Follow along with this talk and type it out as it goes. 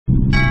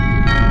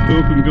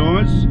Welcome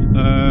guys,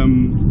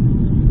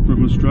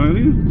 from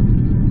Australia.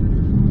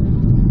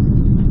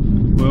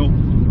 Well,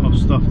 I've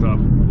stuffed up.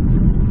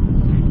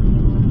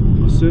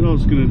 I said I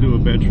was going to do a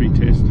battery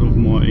test of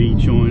my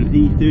Eachine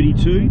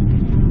E32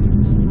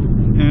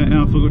 and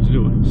I forgot to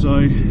do it, so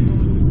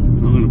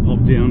I'm going to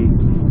pop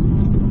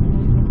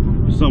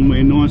down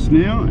somewhere nice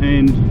now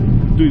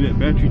and do that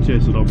battery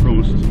test that I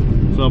promised.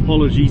 So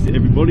apologies to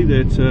everybody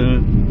that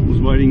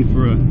was waiting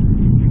for a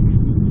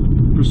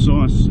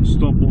precise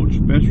stopwatch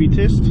battery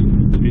test.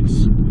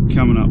 It's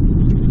coming up.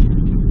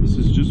 This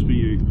is just for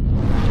you.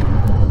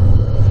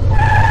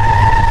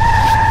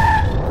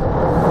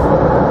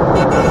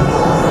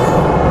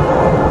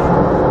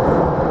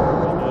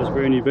 There's a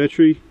brand new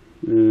battery,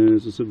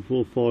 as I said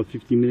before,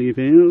 550 milliamp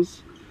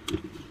hours.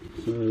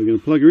 So we're going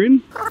to plug her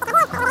in.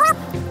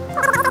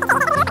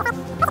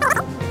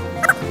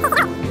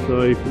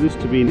 So for this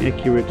to be an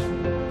accurate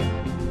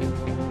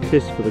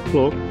test for the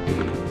clock,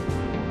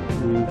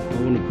 I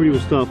want to pretty well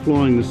start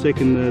flying the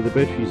second the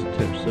battery is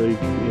attached, so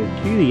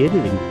yeah, cue the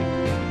editing.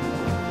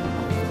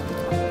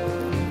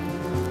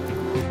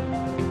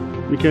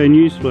 Okay,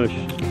 newsflash.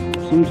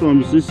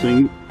 Sometimes this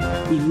thing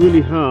is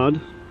really hard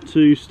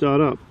to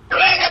start up.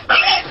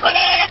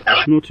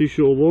 Not too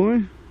sure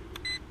why.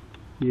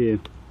 Yeah,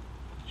 it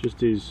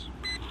just is.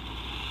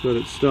 But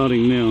it's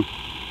starting now.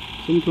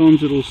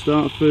 Sometimes it'll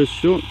start first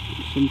shot,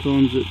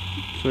 sometimes it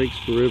takes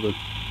forever.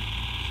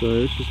 So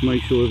let's just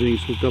make sure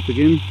everything's hooked up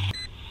again.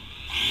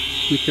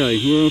 Okay,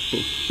 we're off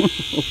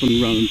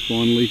and running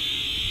finally.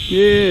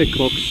 Yeah,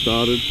 clock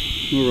started.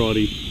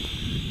 Alrighty.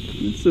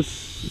 It's the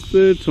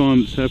third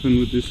time it's happened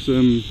with this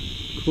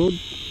quad.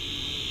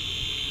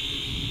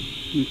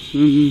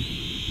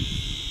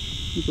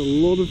 There's a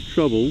lot of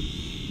trouble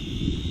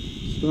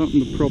starting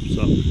the props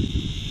up.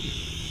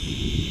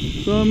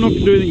 So I'm not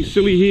going to do anything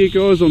silly here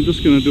guys, I'm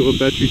just going to do a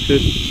battery test to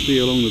see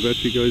how long the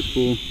battery goes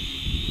for.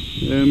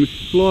 If you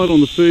fly it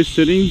on the first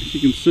setting, as you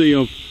can see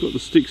I've got the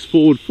sticks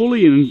forward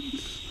fully and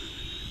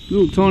a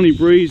little tiny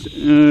breeze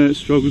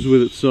struggles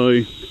with it,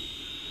 so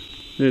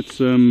let's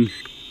put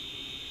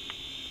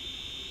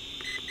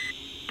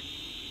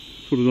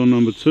it on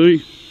number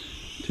 2.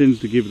 Tends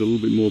to give it a little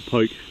bit more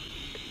poke.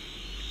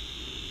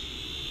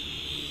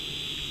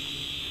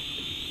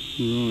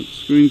 Alright,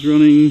 screen's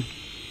running.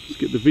 Let's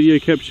get the video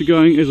capture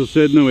going. As I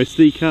said, no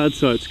SD card,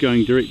 so it's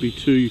going directly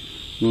to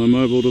my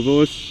mobile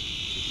device.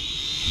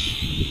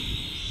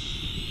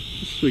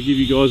 Just to give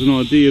you guys an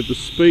idea of the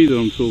speed that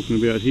I'm talking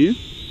about here.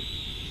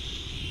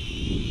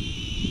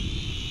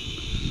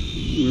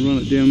 I'm going to run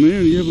it down there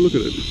and you have a look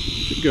at it.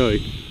 Let's go.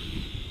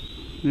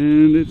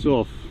 And it's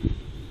off.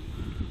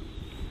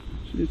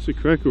 It's a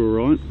cracker,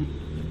 alright.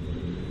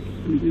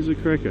 It is a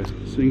cracker.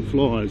 This thing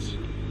flies.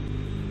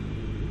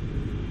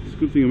 It's a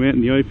good thing I'm out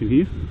in the open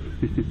here.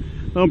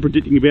 I'm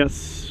predicting about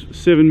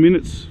 7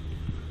 minutes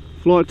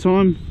flight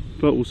time,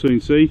 but we'll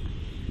soon see.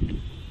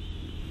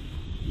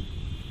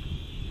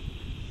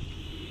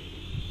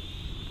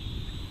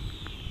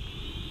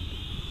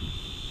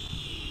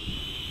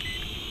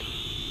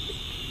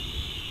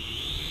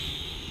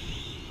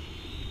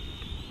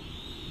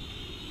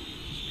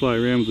 Just play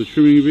around with the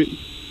trimming a bit.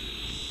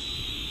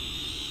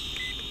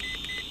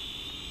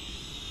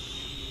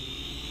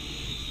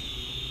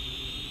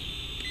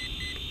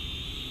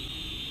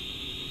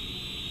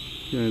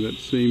 Okay, that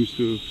seems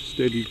to have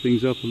steadied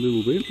things up a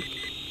little bit.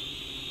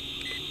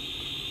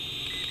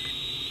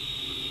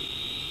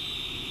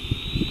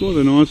 Quite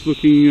a nice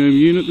looking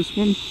unit, this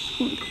one. It's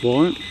quite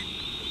quiet.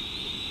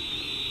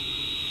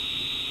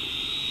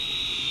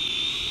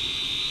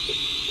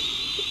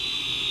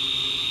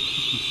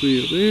 You can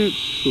see it there,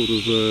 it's sort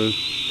of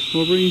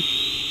hovering.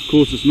 Of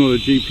course it's not a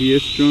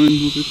GPS drone,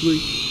 obviously.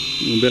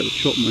 I'm about to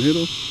chop my head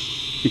off.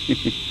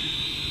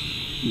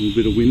 A little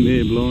bit of wind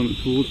there blowing it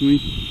towards me.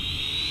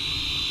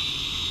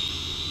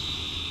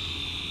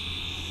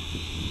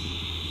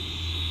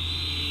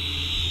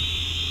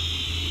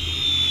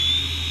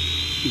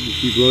 There's a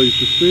few blows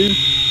just there,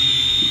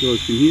 you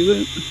guys can hear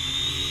that.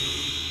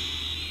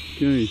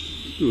 Okay,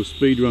 let's do a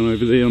speed run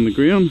over there on the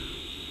ground.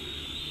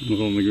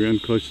 Not on the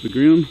ground, close to the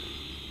ground.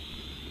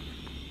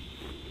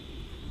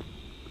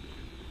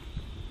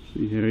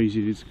 See how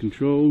easy it is to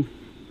control.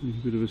 A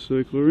bit of a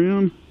circle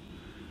around.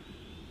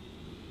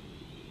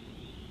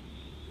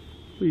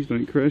 Please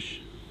don't crash.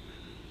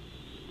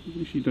 I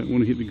actually don't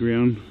want to hit the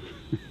ground.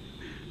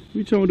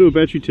 Every time I do a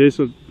battery test,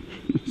 for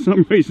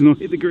some reason I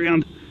hit the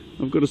ground.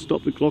 I've got to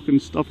stop the clock and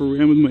stuff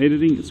around with my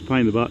editing. It's a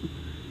pain in the butt.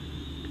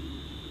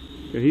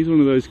 Okay, here's one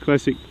of those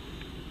classic,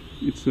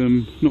 it's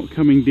not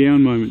coming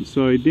down moments.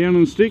 So down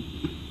on the stick,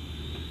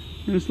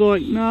 and it's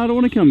like, no, I don't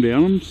want to come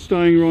down, I'm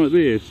staying right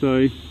there.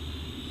 So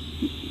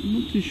I'm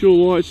not too sure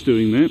why it's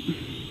doing that.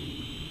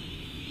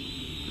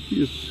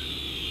 It's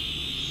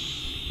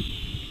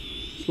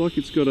like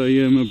it's got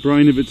a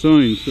brain of its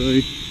own.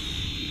 So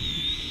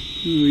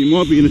we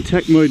might be in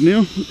attack mode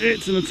now.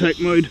 It's in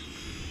attack mode.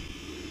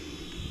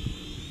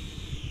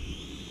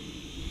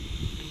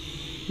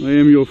 I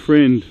am your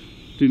friend,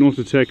 do not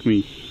attack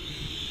me.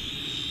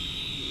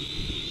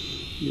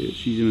 Yeah,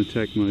 she's in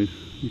attack mode.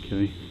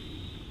 Okay.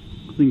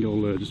 think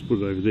I'll just put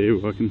it over there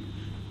where I can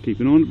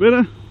keep an eye on it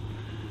better.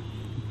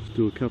 Just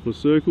do a couple of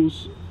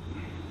circles.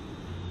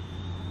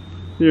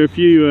 There are a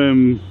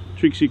few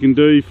tricks you can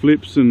do,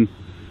 flips and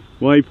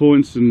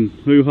waypoints and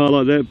hoo-ha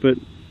like that, but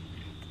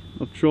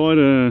I've tried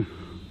it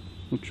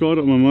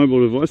on my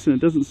mobile device and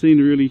it doesn't seem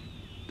to really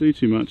do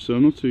too much, so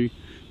I'm not too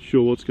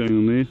sure what's going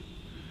on there.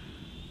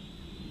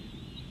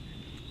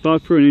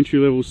 But for an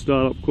entry-level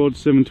startup quad,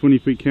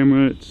 720p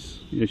camera,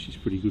 yeah, she's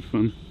pretty good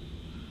fun.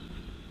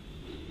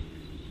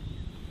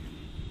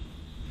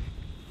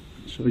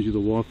 Shows you the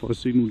Wi-Fi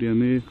signal down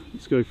there.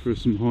 Let's go for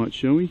some height,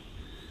 shall we?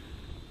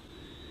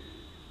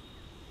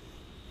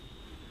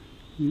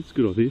 Yeah, it's a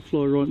good idea.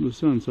 Fly right into the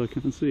sun so I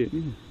can't see it.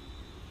 Yeah,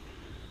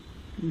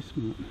 very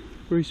smart.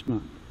 Very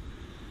smart.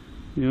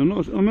 Yeah, I'm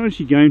not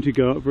actually game to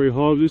go up very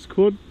high with this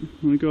quad.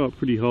 I go up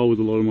pretty high with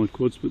a lot of my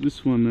quads, but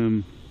this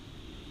one,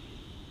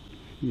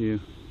 yeah,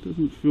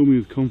 doesn't fill me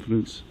with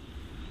confidence.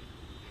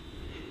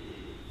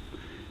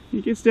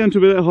 It gets down to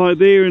about that height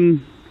there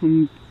and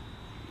I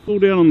fall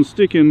down on the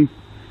stick and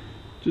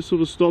just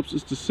sort of stops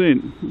its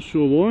descent. Not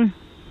sure why.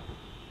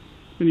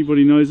 If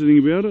anybody knows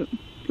anything about it,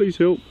 please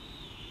help.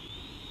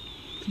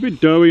 It's a bit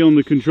doughy on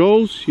the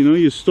controls, you know,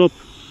 you stop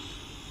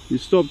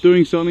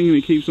doing something and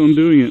it keeps on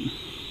doing it.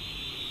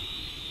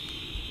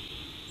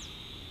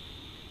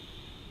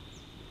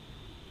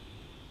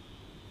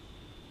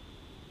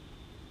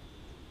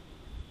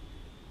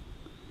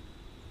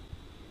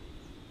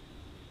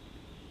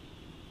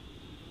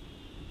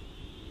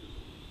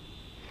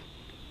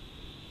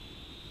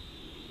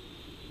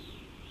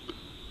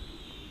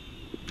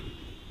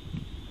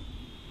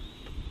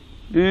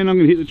 And I'm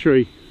going to hit the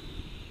tree.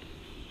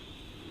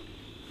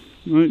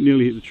 No,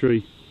 nearly hit the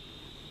tree.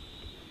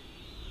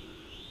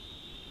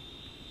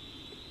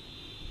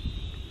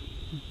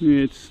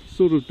 Yeah, it's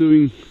sort of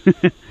doing,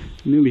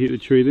 nearly hit the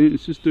tree then,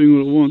 it's just doing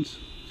what it wants.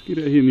 Let's get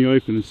out here in the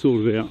open and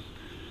sort it out.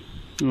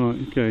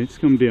 Alright, okay, let's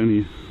come down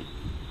here.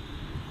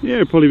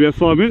 Yeah, probably about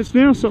 5 minutes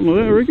now, something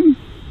like that I reckon.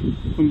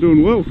 I'm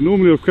doing well.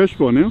 Normally I've crashed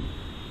by now.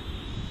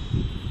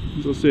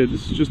 As I said,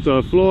 this is just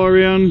a fly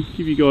around,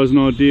 give you guys an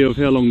idea of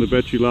how long the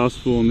battery lasts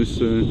for on this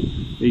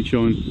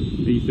Eachine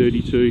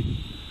E32.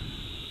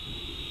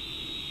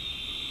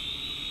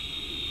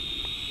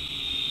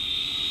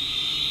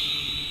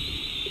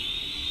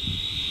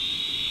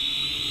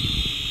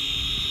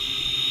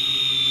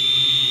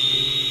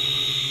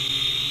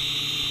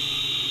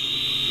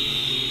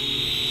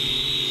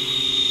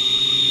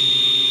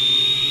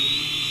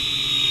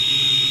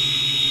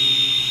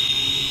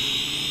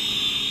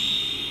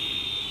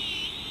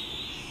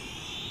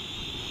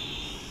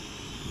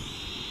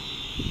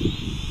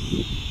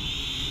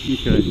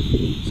 Okay,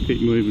 let's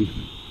keep moving.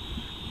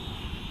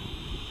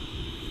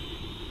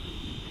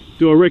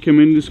 Do I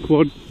recommend this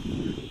quad?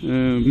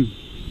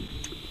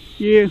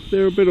 Yeah,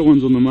 there are better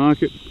ones on the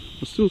market.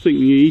 I still think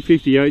the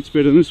E58 is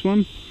better than this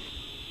one.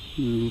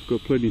 I've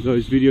got plenty of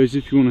those videos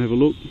if you want to have a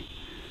look.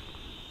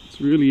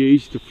 It's really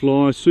easy to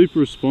fly, super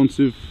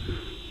responsive,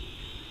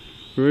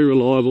 very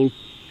reliable.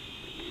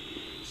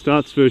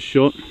 Starts first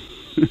shot.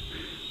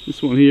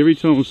 This one here, every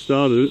time I've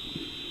started it,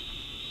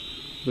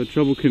 I've had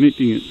trouble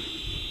connecting it.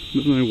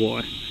 Don't know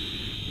why,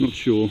 not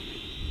sure.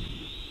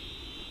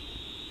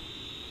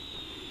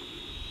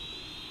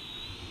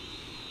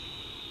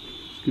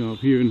 Let's go up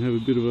here and have a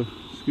bit of a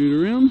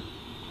scoot around.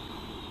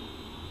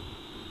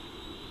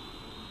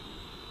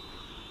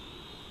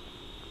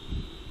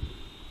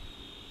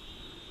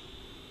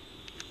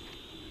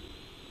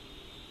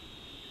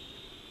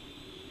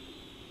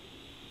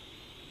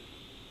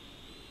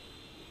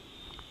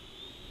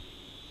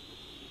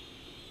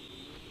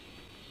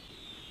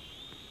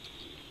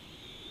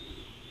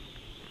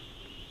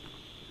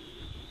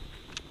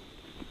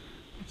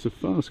 It's a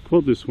fast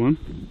quad, this one.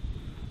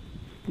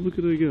 Look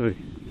at her go.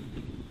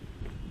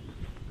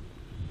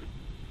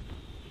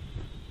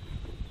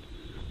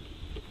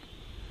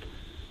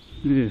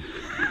 Yeah.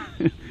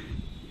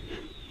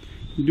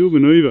 You do a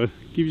manoeuvre,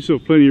 give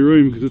yourself plenty of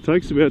room because it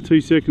takes about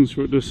 2 seconds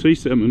for it to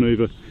cease that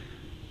manoeuvre.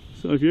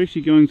 So if you're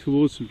actually going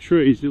towards some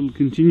trees, it'll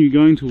continue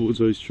going towards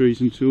those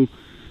trees until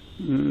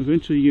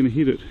eventually you're going to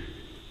hit it.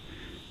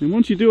 And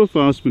once you do a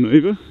fast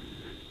manoeuvre,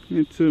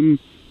 it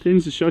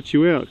tends to shut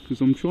you out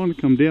because I'm trying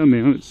to come down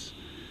now. It's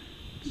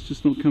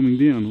just not coming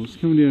down, or it's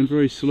coming down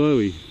very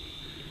slowly.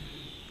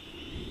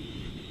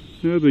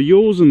 Now the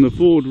yaws and the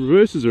forward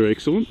reverses are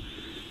excellent.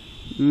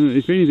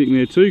 If anything,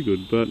 they're too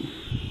good, but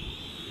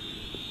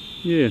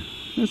yeah,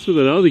 that's for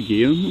that other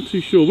gear. I'm not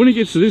too sure. When it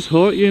gets to this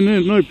height, yeah,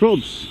 no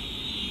probs.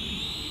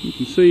 You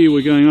can see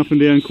we're going up and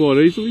down quite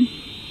easily,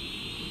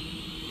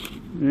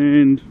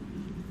 and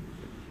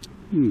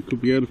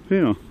could be out of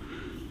power.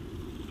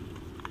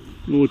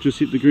 Or just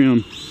hit the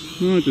ground.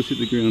 No, just hit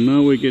the ground.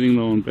 No, we're getting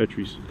low on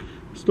batteries.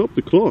 Stop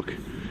the clock.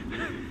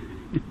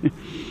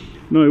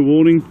 No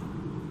warning.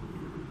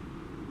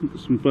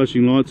 Some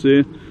flashing lights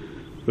there.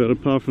 But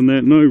apart from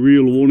that, no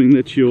real warning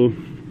that you're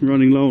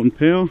running low on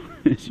power,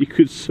 as you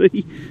could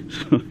see.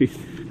 So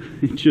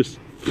it just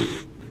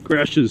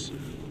crashes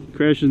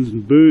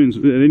and burns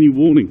without any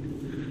warning.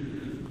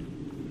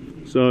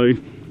 So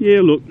yeah,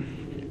 look,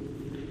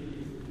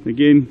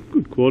 again,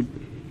 good quad,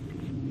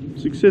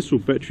 successful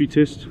battery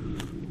test.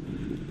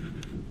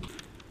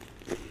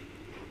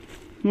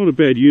 Not a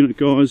bad unit,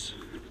 guys.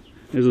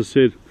 As I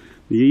said,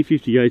 the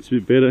E58's a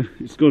bit better.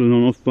 It's got an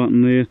on-off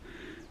button there.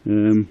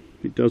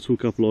 It does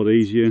hook up a lot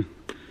easier.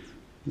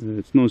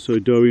 It's not so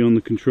doughy on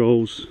the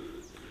controls.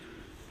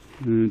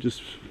 It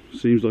just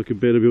seems like a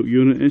better built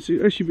unit. And it's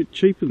actually a bit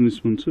cheaper than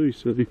this one too.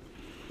 So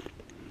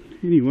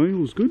anyway,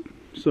 all's good.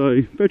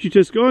 So battery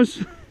test,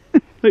 guys.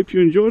 Hope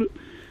you enjoyed it.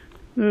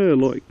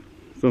 Like,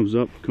 thumbs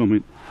up,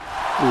 comment,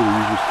 all the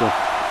usual stuff.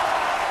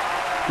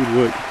 Good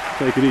work.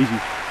 Take it easy.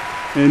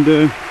 And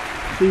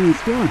see you in the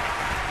sky.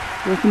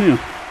 Bye for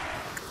now.